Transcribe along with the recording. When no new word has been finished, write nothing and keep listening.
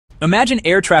Imagine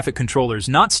air traffic controllers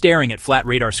not staring at flat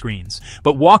radar screens,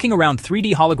 but walking around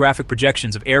 3D holographic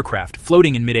projections of aircraft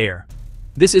floating in midair.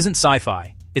 This isn't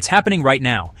sci-fi. It's happening right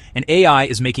now, and AI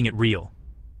is making it real.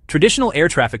 Traditional air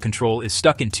traffic control is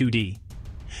stuck in 2D.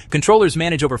 Controllers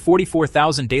manage over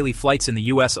 44,000 daily flights in the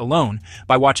US alone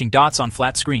by watching dots on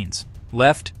flat screens: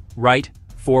 left, right,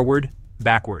 forward,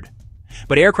 backward.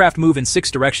 But aircraft move in 6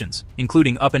 directions,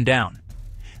 including up and down.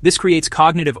 This creates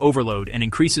cognitive overload and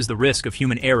increases the risk of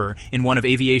human error in one of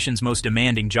aviation's most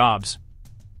demanding jobs.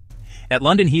 At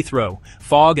London Heathrow,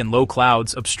 fog and low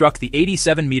clouds obstruct the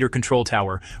 87-meter control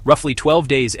tower roughly 12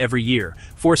 days every year,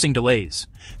 forcing delays.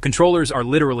 Controllers are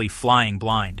literally flying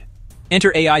blind.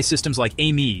 Enter AI systems like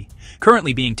AMI,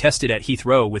 currently being tested at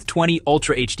Heathrow with 20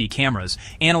 Ultra HD cameras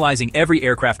analyzing every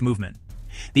aircraft movement.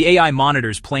 The AI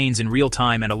monitors planes in real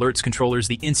time and alerts controllers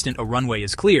the instant a runway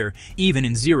is clear, even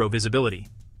in zero visibility.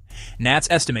 NATS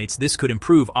estimates this could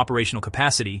improve operational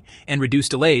capacity and reduce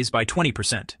delays by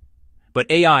 20%.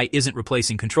 But AI isn't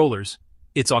replacing controllers,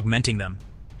 it's augmenting them.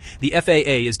 The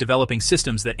FAA is developing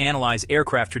systems that analyze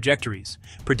aircraft trajectories,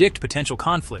 predict potential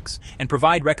conflicts, and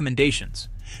provide recommendations,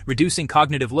 reducing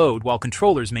cognitive load while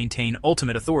controllers maintain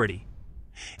ultimate authority.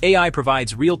 AI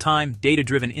provides real-time,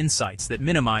 data-driven insights that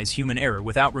minimize human error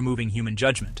without removing human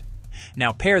judgment.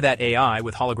 Now pair that AI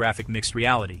with holographic mixed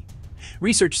reality.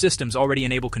 Research systems already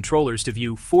enable controllers to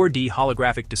view 4D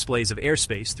holographic displays of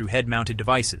airspace through head-mounted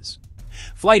devices.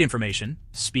 Flight information,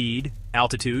 speed,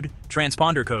 altitude,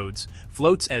 transponder codes,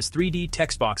 floats as 3D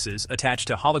text boxes attached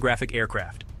to holographic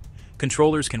aircraft.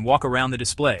 Controllers can walk around the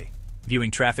display,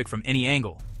 viewing traffic from any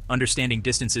angle, understanding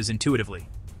distances intuitively.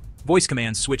 Voice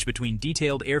commands switch between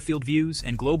detailed airfield views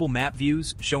and global map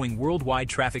views showing worldwide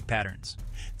traffic patterns.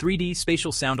 3D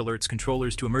spatial sound alerts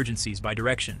controllers to emergencies by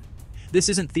direction. This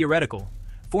isn't theoretical.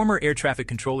 Former air traffic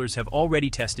controllers have already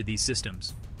tested these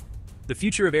systems. The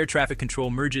future of air traffic control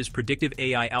merges predictive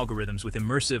AI algorithms with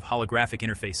immersive holographic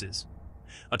interfaces.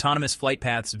 Autonomous flight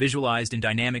paths visualized in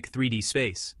dynamic 3D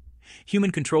space.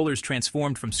 Human controllers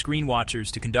transformed from screen watchers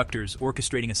to conductors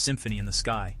orchestrating a symphony in the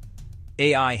sky.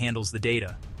 AI handles the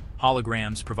data.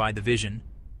 Holograms provide the vision.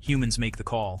 Humans make the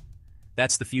call.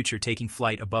 That's the future taking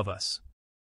flight above us.